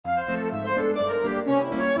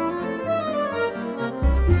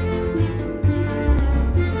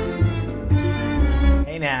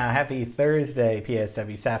Happy Thursday,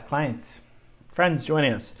 PSW staff, clients, friends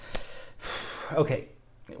joining us. Okay,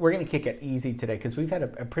 we're going to kick it easy today because we've had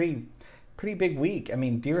a pretty big week. I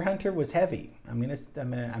mean, Deer Hunter was heavy. I'm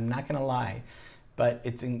not going to lie, but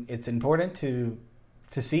it's important to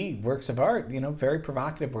see works of art, very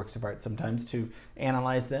provocative works of art sometimes, to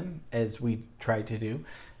analyze them as we try to do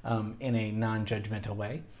in a non-judgmental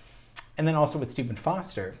way. And then also with Stephen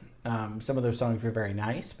Foster, some of those songs were very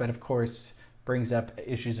nice, but of course brings up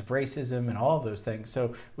issues of racism and all of those things.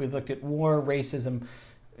 So we looked at war, racism,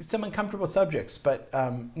 some uncomfortable subjects, but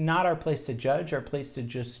not our place to judge, our place to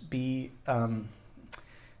just be,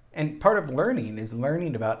 and part of learning is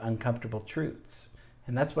learning about uncomfortable truths.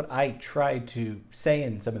 And that's what I try to say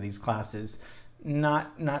in some of these classes,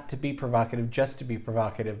 not to be provocative, just to be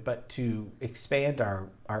provocative, but to expand our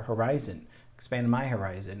horizon, expand my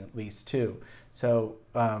horizon at least too. So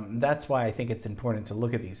that's why I think it's important to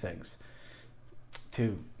look at these things,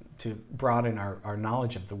 to broaden our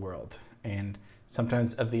knowledge of the world and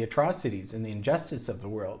sometimes of the atrocities and the injustice of the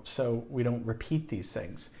world, so we don't repeat these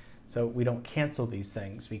things, so we don't cancel these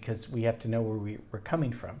things, because we have to know where we're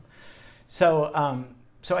coming from. So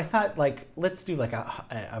so I thought, let's do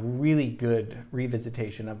a really good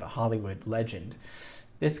revisitation of a Hollywood legend.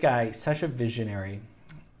 This guy, such a visionary,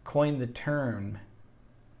 coined the term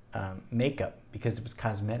makeup because it was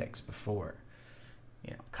cosmetics before.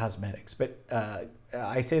 Cosmetics. But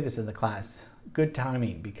I say this in the class, good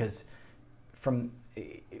timing, because from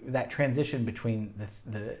that transition between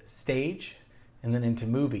the stage and then into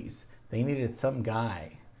movies, they needed some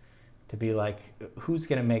guy to be like, who's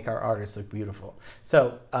going to make our artists look beautiful?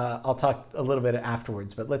 So I'll talk a little bit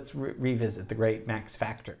afterwards, but let's revisit the great Max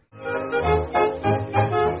Factor.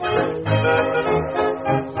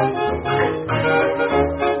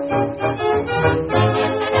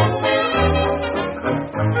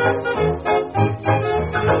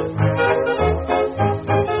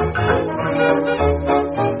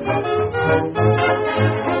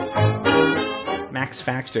 Max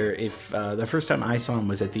Factor, if the first time I saw him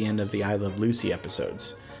was at the end of the I Love Lucy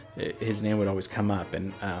episodes, his name would always come up,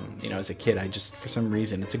 and as a kid, I just, for some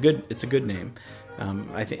reason, it's a good name.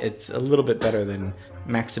 I think it's a little bit better than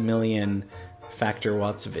Maximilian Factor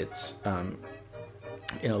Watzowitz,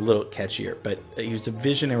 a little catchier, but he was a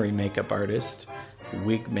visionary makeup artist,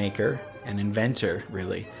 wig maker, and inventor,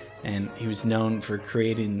 really, and he was known for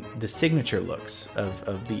creating the signature looks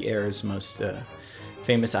of the era's most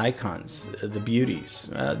famous icons, the beauties,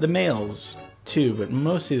 the males too, but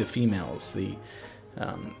mostly the females, the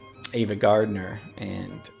Ava Gardner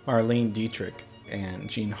and Marlene Dietrich and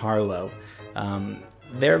Jean Harlow.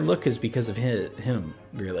 Their look is because of him,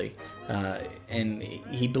 really. And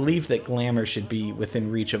he believed that glamour should be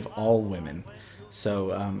within reach of all women.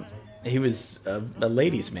 So he was a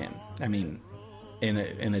ladies' man. I mean, in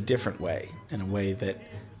a different way, in a way that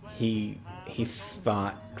he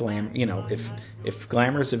thought if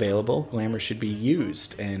glamour is available, glamour should be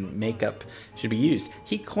used and makeup should be used.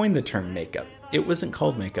 He coined the term makeup. It wasn't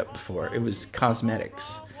called makeup before. It was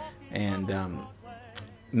cosmetics. And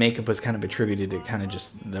makeup was kind of attributed to kind of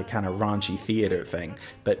just the kind of raunchy theater thing.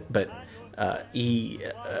 But he,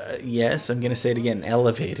 yes, I'm going to say it again,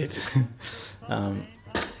 elevated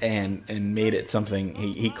and made it something.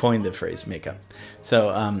 He coined the phrase makeup.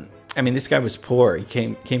 So, this guy was poor. He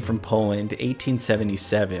came from Poland,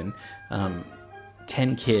 1877,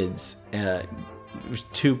 10 kids. He was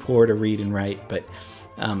too poor to read and write, but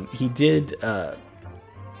he did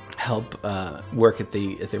help work at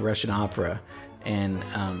the Russian opera and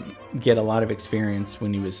get a lot of experience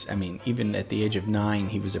when he was, even at the age of 9,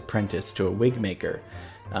 he was apprenticed to a wig maker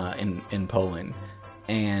in Poland.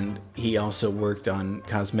 And he also worked on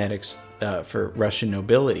cosmetics for Russian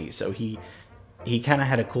nobility. So he kind of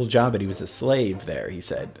had a cool job, but he was a slave there, he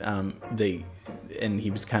said. And he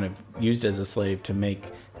was kind of used as a slave to make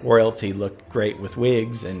royalty look great with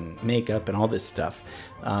wigs and makeup and all this stuff.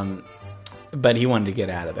 But he wanted to get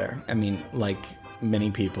out of there. Like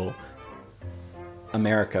many people,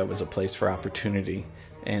 America was a place for opportunity.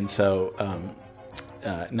 And so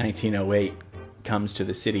 1908 comes to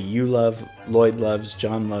the city you love, Lloyd loves,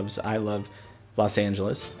 John loves, I love, Los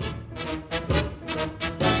Angeles.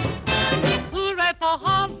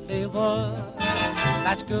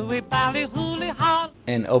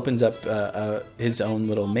 And opens up his own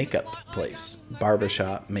little makeup place,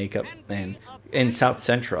 barbershop, makeup, and in South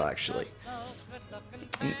Central, actually.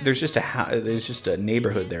 There's just a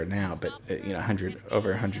neighborhood there now, but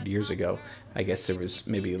over 100 years ago, I guess there was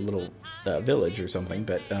maybe a little village or something,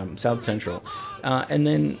 but South Central. And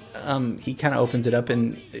then he kind of opens it up,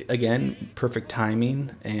 and again, perfect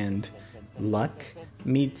timing and luck.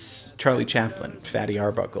 meets Charlie Chaplin, Fatty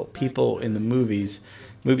Arbuckle, people in the movie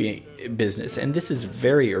business. And this is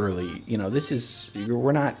very early. You know,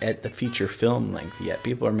 we're not at the feature film length yet.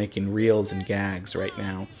 People are making reels and gags right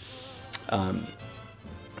now.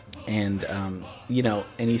 You know,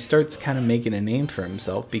 and he starts kind of making a name for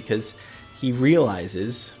himself because he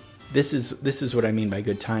realizes, this is what I mean by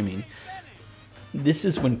good timing. This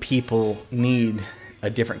is when people need a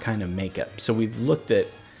different kind of makeup. So we've looked at,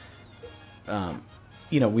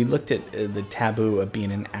 you know, we looked at the taboo of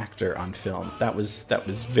being an actor on film. That was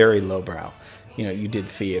very lowbrow. You know, you did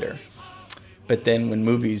theater. But then when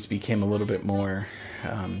movies became a little bit more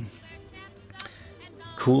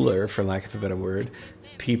cooler, for lack of a better word,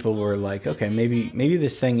 people were like, okay, maybe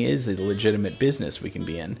this thing is a legitimate business we can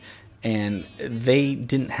be in. And they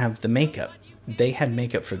didn't have the makeup. They had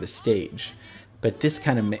makeup for the stage. But this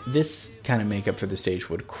kind of makeup for the stage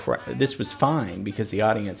this was fine because the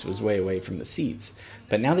audience was way away from the seats.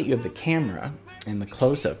 But now that you have the camera and the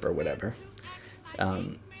close-up or whatever,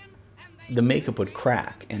 the makeup would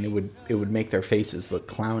crack and it would make their faces look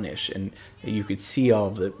clownish, and you could see all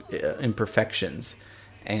of the imperfections.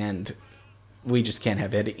 And we just can't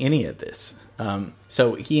have any of this.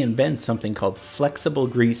 So he invents something called flexible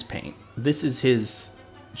grease paint. This is his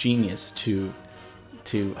genius to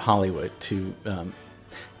Hollywood,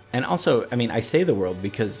 and also, I mean, I say the world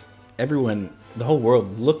because the whole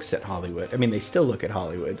world looks at Hollywood. I mean, they still look at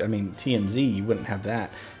Hollywood. I mean, TMZ, you wouldn't have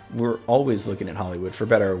that. We're always looking at Hollywood, for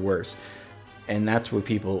better or worse. And that's where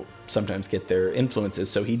people sometimes get their influences.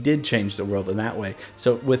 So he did change the world in that way.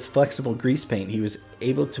 So with flexible grease paint, he was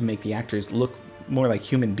able to make the actors look more like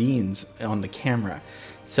human beings on the camera.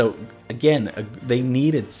 So again, they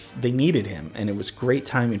needed him, and it was great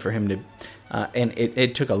timing for him to. And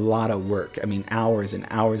it took a lot of work. I mean, hours and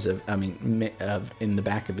hours in the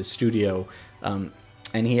back of his studio. And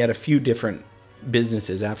he had a few different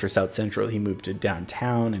businesses after South Central. He moved to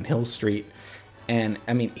downtown and Hill Street. And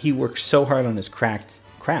I mean, he worked so hard on his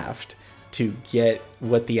craft to get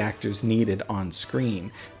what the actors needed on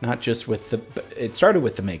screen. Not just it started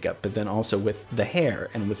with the makeup, but then also with the hair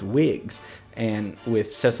and with wigs. And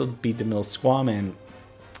with Cecil B. DeMille's Squaw Man,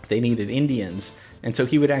 they needed Indians. And so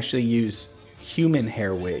he would actually use human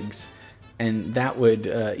hair wigs, and that would,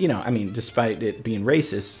 you know, I mean, despite it being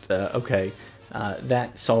racist,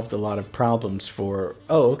 that solved a lot of problems for,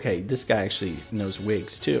 oh, okay, this guy actually knows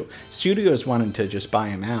wigs too. Studios wanted to just buy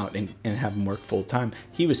him out and have him work full time.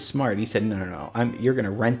 He was smart. He said, no, you're going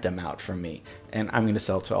to rent them out from me, and I'm going to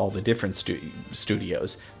sell to all the different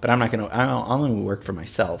studios, but I'll only work for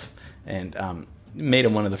myself, and made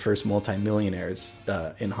him one of the first multimillionaires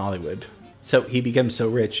in Hollywood. So he becomes so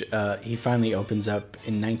rich, he finally opens up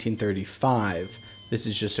in 1935. This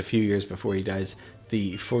is just a few years before he dies.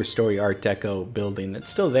 The 4-story Art Deco building that's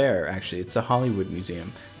still there, actually. It's a Hollywood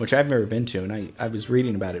museum, which I've never been to, and I was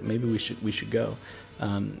reading about it. Maybe we should go.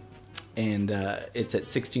 It's at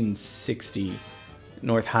 1660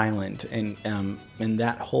 North Highland, and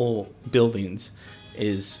that whole building's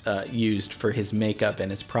is used for his makeup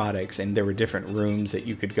and his products, and there were different rooms that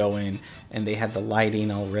you could go in, and they had the lighting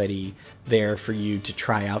already there for you to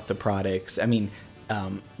try out the products. I mean,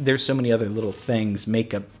 there's so many other little things,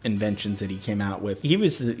 makeup inventions that he came out with. He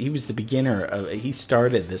was the beginner. He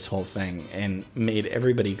started this whole thing and made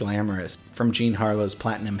everybody glamorous, from Jean Harlow's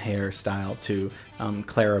platinum hairstyle to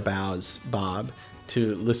Clara Bow's bob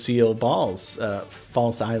to Lucille Ball's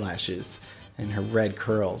false eyelashes and her red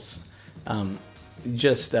curls. And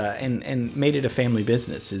made it a family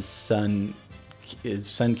business. His son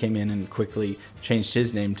came in and quickly changed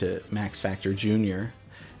his name to Max Factor Jr.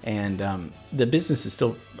 And the business is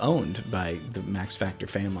still owned by the Max Factor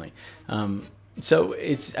family. So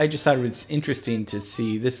I just thought it was interesting to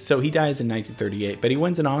see this. So he dies in 1938, but he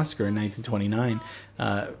wins an Oscar in 1929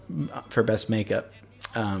 for Best Makeup.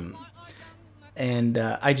 And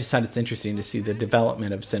I just thought it's interesting to see the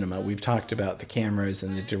development of cinema. We've talked about the cameras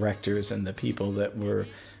and the directors and the people that were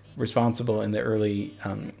responsible in the early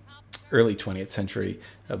 20th century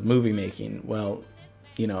of movie making. Well,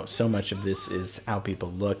 you know, so much of this is how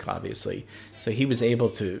people look, obviously. So he was able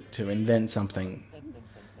to invent something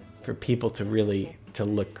for people to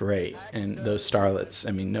look great. And those starlets,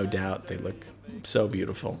 I mean, no doubt they look so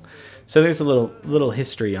beautiful. So there's a little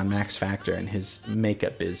history on Max Factor and his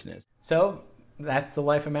makeup business. So that's the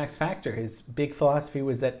life of Max Factor. His big philosophy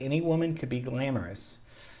was that any woman could be glamorous.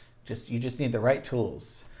 You just need the right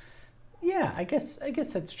tools. Yeah, I guess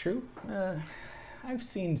that's true. I've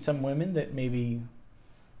seen some women that maybe,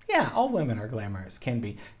 yeah, all women are glamorous, can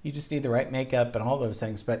be. You just need the right makeup and all those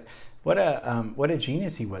things. But what a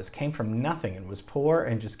genius he was. Came from nothing and was poor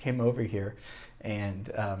and just came over here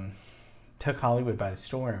and took Hollywood by the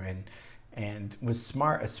storm, and was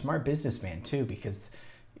a smart businessman too, because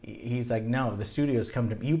he's like, no, the studios come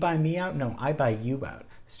to me. You buy me out? No, I buy you out.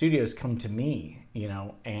 Studios come to me, you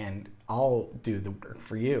know, and I'll do the work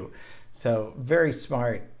for you. So very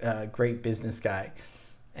smart, great business guy,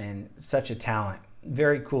 and such a talent.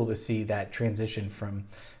 Very cool to see that transition from,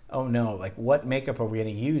 oh no, like what makeup are we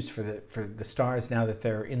going to use for the stars now that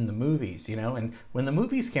they're in the movies, you know? And when the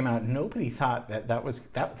movies came out, nobody thought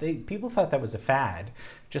people thought that was a fad.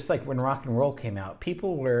 Just like when rock and roll came out,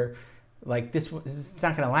 people were like, this is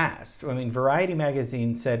not going to last. I mean, Variety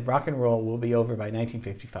magazine said rock and roll will be over by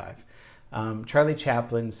 1955. Charlie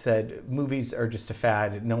Chaplin said movies are just a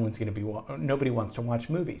fad. Nobody wants to watch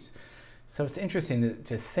movies. So it's interesting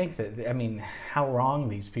to think that, I mean, how wrong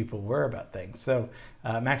these people were about things. So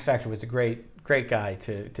Max Factor was a great guy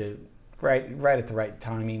to right at the right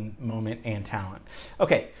timing, moment, and talent.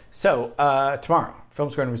 Okay, so tomorrow, film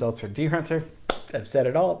scoring results for Deer Hunter. I've said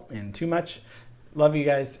it all and too much. Love you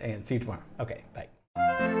guys, and see you tomorrow. Okay, bye.